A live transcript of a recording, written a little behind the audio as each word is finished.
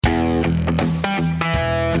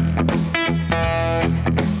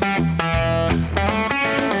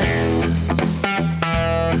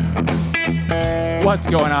What's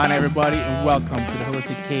going on, everybody, and welcome to the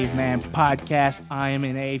Holistic Caveman Podcast. I am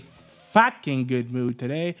in a fucking good mood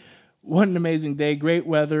today. What an amazing day, great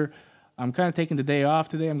weather. I'm kind of taking the day off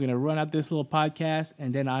today. I'm going to run out this little podcast,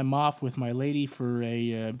 and then I'm off with my lady for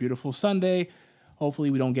a beautiful Sunday. Hopefully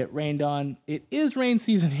we don't get rained on. It is rain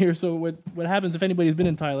season here, so what happens if anybody's been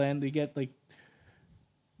in Thailand, they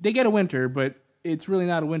get a winter, but it's really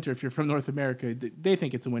not a winter if you're from North America. They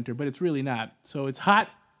think it's a winter, but it's really not. So it's hot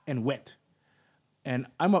and wet. And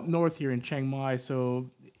I'm up north here in Chiang Mai,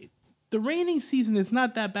 so the raining season is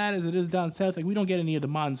not that bad as it is down south. Like, we don't get any of the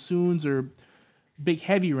monsoons or big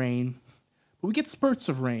heavy rain, but we get spurts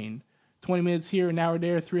of rain. 20 minutes here, an hour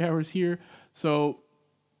there, 3 hours here. So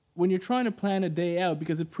when you're trying to plan a day out,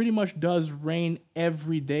 because it pretty much does rain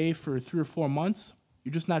every day for 3 or 4 months,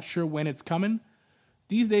 you're just not sure when it's coming.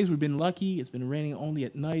 These days we've been lucky. It's been raining only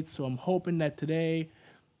at night, so I'm hoping that today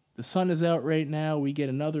the sun is out right now. We get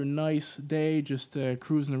another nice day just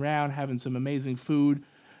cruising around, having some amazing food.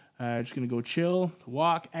 Just going to go chill,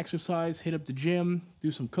 walk, exercise, hit up the gym,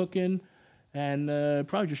 do some cooking, and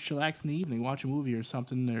probably just chillax in the evening, watch a movie or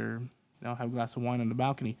something, or have a glass of wine on the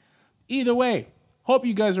balcony. Either way, hope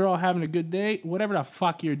you guys are all having a good day. Whatever the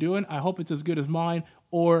fuck you're doing, I hope it's as good as mine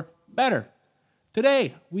or better.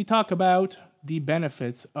 Today, we talk about the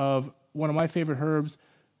benefits of one of my favorite herbs,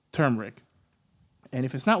 turmeric. And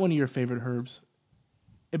if it's not one of your favorite herbs,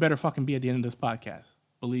 it better fucking be at the end of this podcast.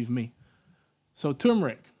 Believe me. So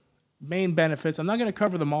turmeric, main benefits. I'm not going to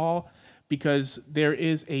cover them all because there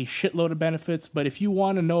is a shitload of benefits. But if you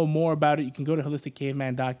want to know more about it, you can go to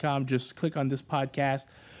holisticcaveman.com. Just click on this podcast,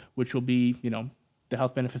 which will be, the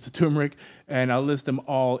health benefits of turmeric. And I'll list them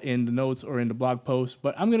all in the notes or in the blog post.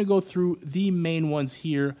 But I'm going to go through the main ones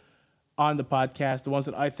here on the podcast, the ones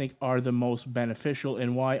that I think are the most beneficial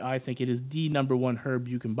and why I think it is the number one herb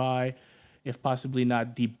you can buy, if possibly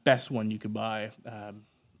not the best one you could buy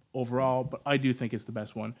overall, but I do think it's the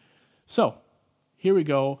best one. So here we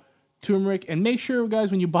go, turmeric, and make sure,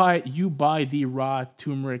 guys, when you buy it, you buy the raw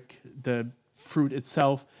turmeric, the fruit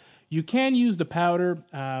itself. You can use the powder.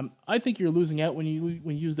 I think you're losing out when you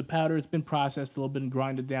use the powder. It's been processed a little bit and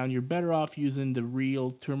grinded down. You're better off using the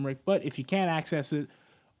real turmeric, but if you can't access it,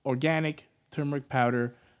 organic turmeric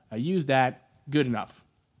powder, use that, good enough.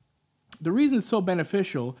 The reason it's so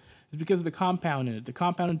beneficial is because of the compound in it. The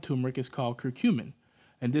compound in turmeric is called curcumin,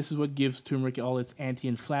 and this is what gives turmeric all its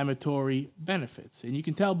anti-inflammatory benefits. And you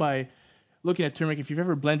can tell by looking at turmeric, if you've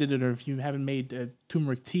ever blended it or if you haven't made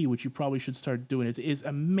turmeric tea, which you probably should start doing. It is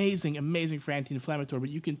amazing, amazing for anti-inflammatory, but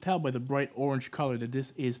you can tell by the bright orange color that this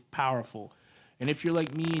is powerful. And if you're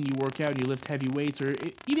like me and you work out and you lift heavy weights, or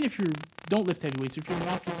even if you don't lift heavy weights, if you're an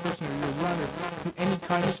active person or you're a runner, do any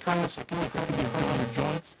kind of sickness, that could be on your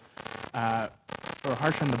joints or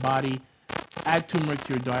harsh on the body, add turmeric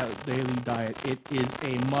to your daily diet. It is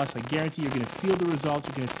a must. I guarantee you're going to feel the results.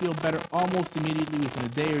 You're going to feel better almost immediately within a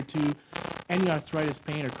day or two. Any arthritis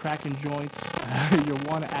pain or cracking joints, you'll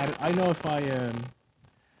want to add it. I know if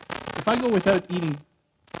I go without eating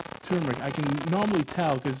turmeric, I can normally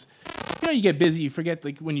tell because you get busy, you forget,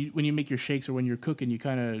 like when you make your shakes or when you're cooking, you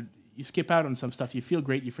skip out on some stuff, you feel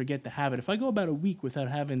great, you forget to have it. If I go about a week without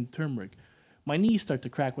having turmeric, my knees start to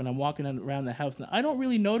crack when I'm walking around the house. And I don't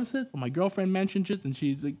really notice it, but my girlfriend mentions it, and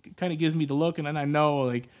she kind of gives me the look, and then I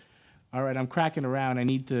know, all right, I'm cracking around. I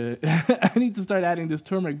need to I need to start adding this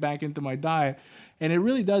turmeric back into my diet. And it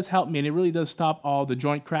really does help me, and it really does stop all the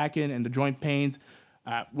joint cracking and the joint pains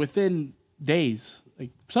within days.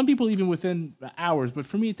 Like some people even within hours, but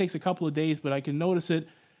for me it takes a couple of days, but I can notice it.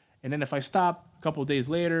 And then if I stop a couple of days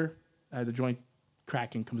later, the joint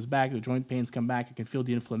cracking comes back, the joint pains come back, I can feel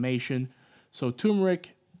the inflammation. So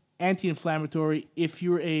turmeric, anti-inflammatory. If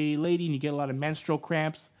you're a lady and you get a lot of menstrual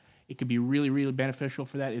cramps, it could be really, really beneficial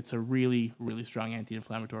for that. It's a really, really strong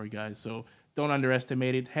anti-inflammatory, guys. So don't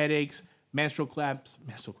underestimate it. Headaches, menstrual cramps,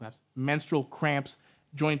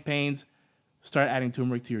 joint pains, start adding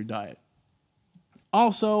turmeric to your diet.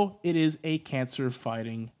 Also, it is a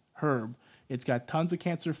cancer-fighting herb. It's got tons of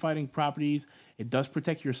cancer-fighting properties. It does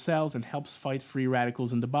protect your cells and helps fight free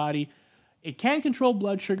radicals in the body. It can control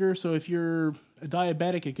blood sugar, so if you're a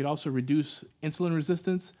diabetic, it could also reduce insulin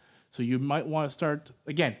resistance. So you might want to start,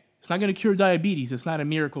 again, it's not going to cure diabetes. It's not a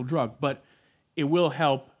miracle drug, but it will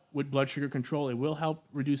help with blood sugar control. It will help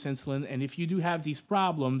reduce insulin. And if you do have these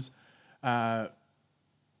problems, start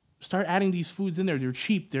adding these foods in there. They're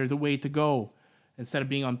cheap. They're the way to go. Instead of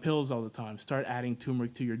being on pills all the time, start adding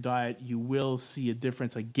turmeric to your diet. You will see a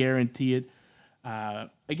difference. I guarantee it.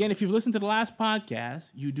 Again, if you've listened to the last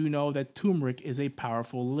podcast, you do know that turmeric is a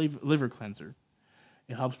powerful liver cleanser.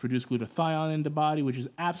 It helps produce glutathione in the body, which is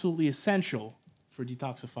absolutely essential for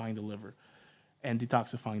detoxifying the liver. and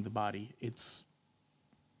detoxifying the body. It's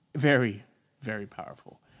very, very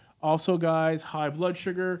powerful. Also, guys, high blood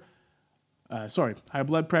pressure,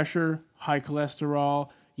 high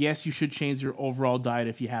cholesterol. Yes, you should change your overall diet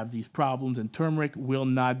if you have these problems, and turmeric will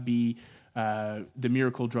not be the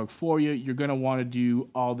miracle drug for you. You're going to want to do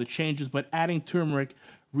all the changes, but adding turmeric,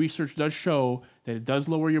 research does show that it does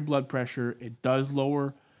lower your blood pressure. It does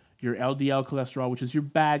lower your LDL cholesterol, which is your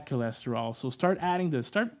bad cholesterol. So start adding this.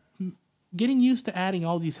 Start getting used to adding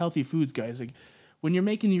all these healthy foods, guys. Like when you're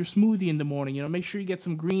making your smoothie in the morning, make sure you get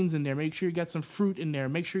some greens in there. Make sure you got some fruit in there.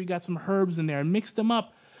 Make sure you got some herbs in there and mix them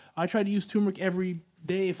up. I try to use turmeric every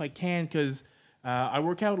day if I can because I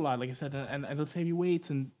work out a lot, like I said, and I lift heavy weights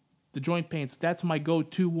and the joint pains. That's my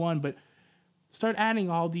go-to one. But start adding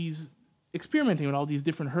experimenting with all these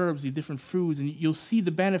different herbs, these different foods, and you'll see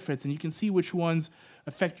the benefits, and you can see which ones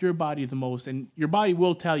affect your body the most. And your body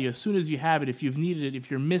will tell you as soon as you have it, if you've needed it, if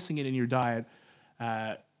you're missing it in your diet,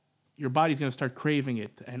 your body's going to start craving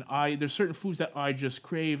it. And there's certain foods that I just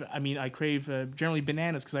crave. I crave generally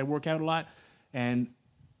bananas because I work out a lot, and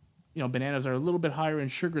bananas are a little bit higher in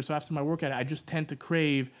sugar. So after my workout, I just tend to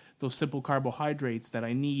crave those simple carbohydrates that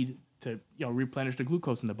I need to replenish the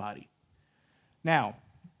glucose in the body. Now,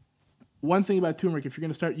 one thing about turmeric, if you're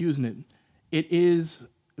going to start using it, it is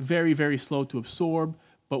very, very slow to absorb.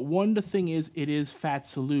 But one the thing is, it is fat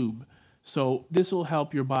soluble. So this will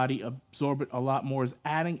help your body absorb it a lot more, is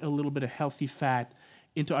adding a little bit of healthy fat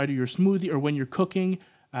into either your smoothie or when you're cooking,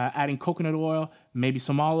 adding coconut oil, maybe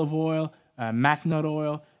some olive oil, mac nut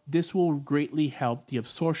oil. This will greatly help the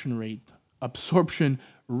absorption rate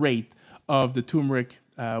of the turmeric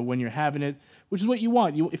when you're having it, which is what you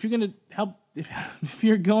want. If you're going to if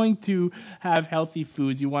you're going to have healthy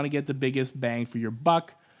foods, you want to get the biggest bang for your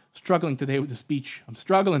buck. Struggling today with the speech. I'm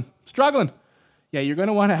struggling. Yeah, you're going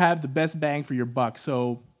to want to have the best bang for your buck.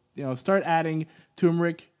 So, start adding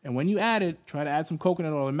turmeric, and when you add it, try to add some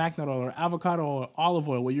coconut oil or mac nut oil or avocado oil or olive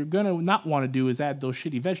oil. What you're going to not want to do is add those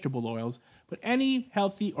shitty vegetable oils, but any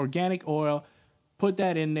healthy organic oil, put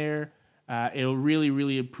that in there. It'll really,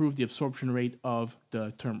 really improve the absorption rate of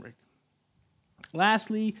the turmeric.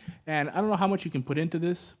 Lastly, and I don't know how much you can put into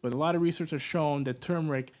this, but a lot of research has shown that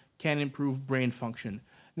turmeric can improve brain function.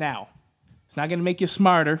 Now, it's not going to make you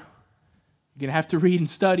smarter. You're going to have to read and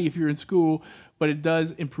study if you're in school, but it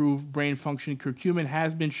does improve brain function. Curcumin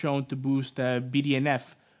has been shown to boost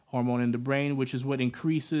BDNF hormone in the brain, which is what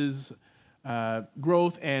increases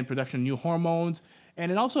growth and production of new hormones. And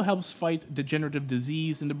it also helps fight degenerative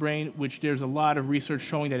disease in the brain, which there's a lot of research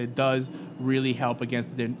showing that it does really help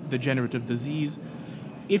against degenerative disease.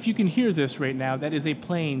 If you can hear this right now, that is a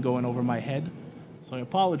plane going over my head. So I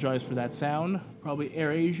apologize for that sound. Probably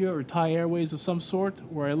AirAsia or Thai Airways of some sort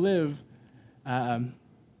where I live.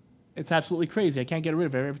 It's absolutely crazy. I can't get rid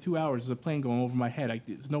of it. Every 2 hours there's a plane going over my head.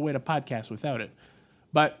 There's no way to podcast without it.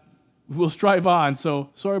 But we'll strive on. So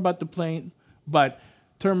sorry about the plane, but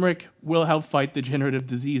turmeric will help fight degenerative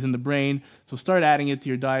disease in the brain. So start adding it to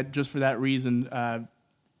your diet just for that reason.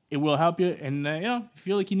 It will help you. And, if you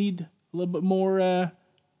feel like you need a little bit more,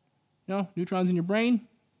 neutrons in your brain,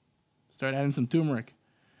 start adding some turmeric.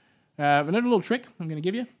 Another little trick I'm going to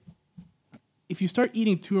give you. If you start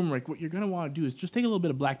eating turmeric, what you're going to want to do is just take a little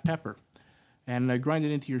bit of black pepper and grind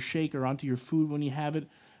it into your shake or onto your food when you have it.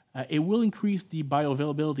 It will increase the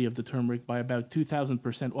bioavailability of the turmeric by about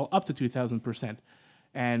 2,000%, well, up to 2,000%.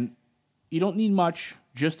 And you don't need much,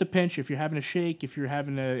 just a pinch. If you're having a shake, if you're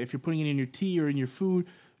putting it in your tea or in your food,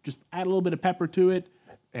 just add a little bit of pepper to it,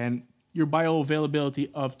 and your bioavailability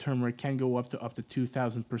of turmeric can go up to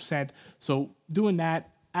 2,000%. So doing that,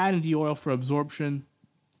 adding the oil for absorption,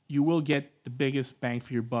 you will get the biggest bang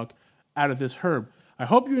for your buck out of this herb. I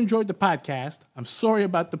hope you enjoyed the podcast. I'm sorry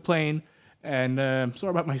about the plane, and I'm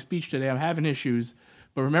sorry about my speech today. I'm having issues.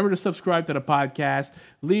 But remember to subscribe to the podcast.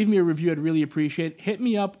 Leave me a review. I'd really appreciate it. Hit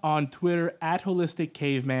me up on Twitter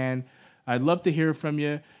 @HolisticCaveman. I'd love to hear from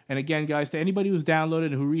you. And again, guys, to anybody who's downloaded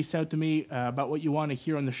and who reached out to me about what you want to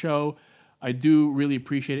hear on the show, I do really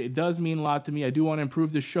appreciate it. It does mean a lot to me. I do want to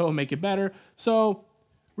improve the show and make it better. So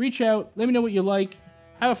reach out. Let me know what you like.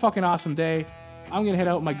 Have a fucking awesome day. I'm going to head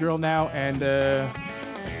out with my girl now. And,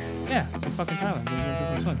 I'm fucking Thailand. I'm going to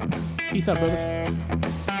enjoy some sun. Peace out, brothers.